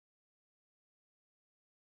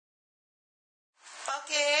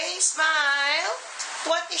Okay, smile.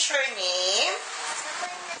 What is your name?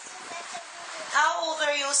 How old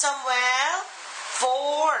are you, Samuel? 4.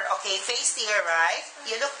 Okay, face here, right?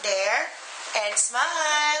 You look there and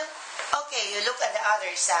smile. Okay, you look at the other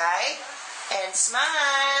side and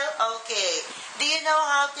smile. Okay. Do you know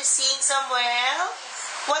how to sing, Samuel?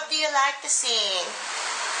 What do you like to sing?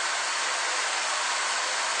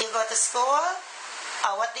 You go to school?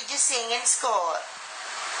 What did you sing in school?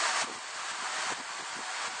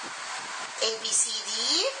 A, B, C, D?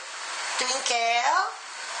 Twinkle?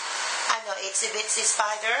 Ano, Itsy Bitsy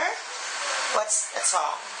Spider? What's that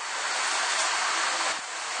song?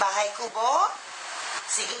 Bahay Kubo?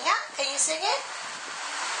 Sige nga, can you sing it?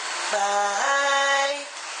 Bahay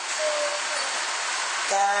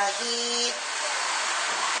kahit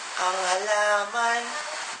ang halaman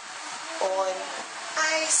on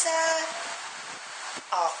ay sa...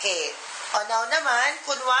 Okay. O now naman,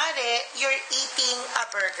 kunwari, you're eating a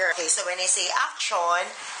burger. Okay, so when I say action,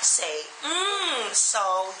 say,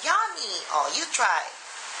 so yummy. Oh, you try.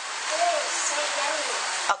 So yummy.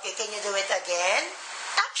 Okay, can you do it again?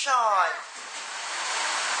 Action.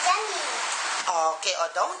 Yummy. Okay,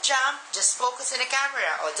 don't jump. Just focus on the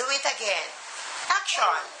camera. Do it again.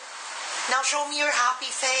 Action. Now show me your happy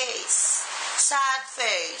face. Sad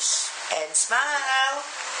face. And smile.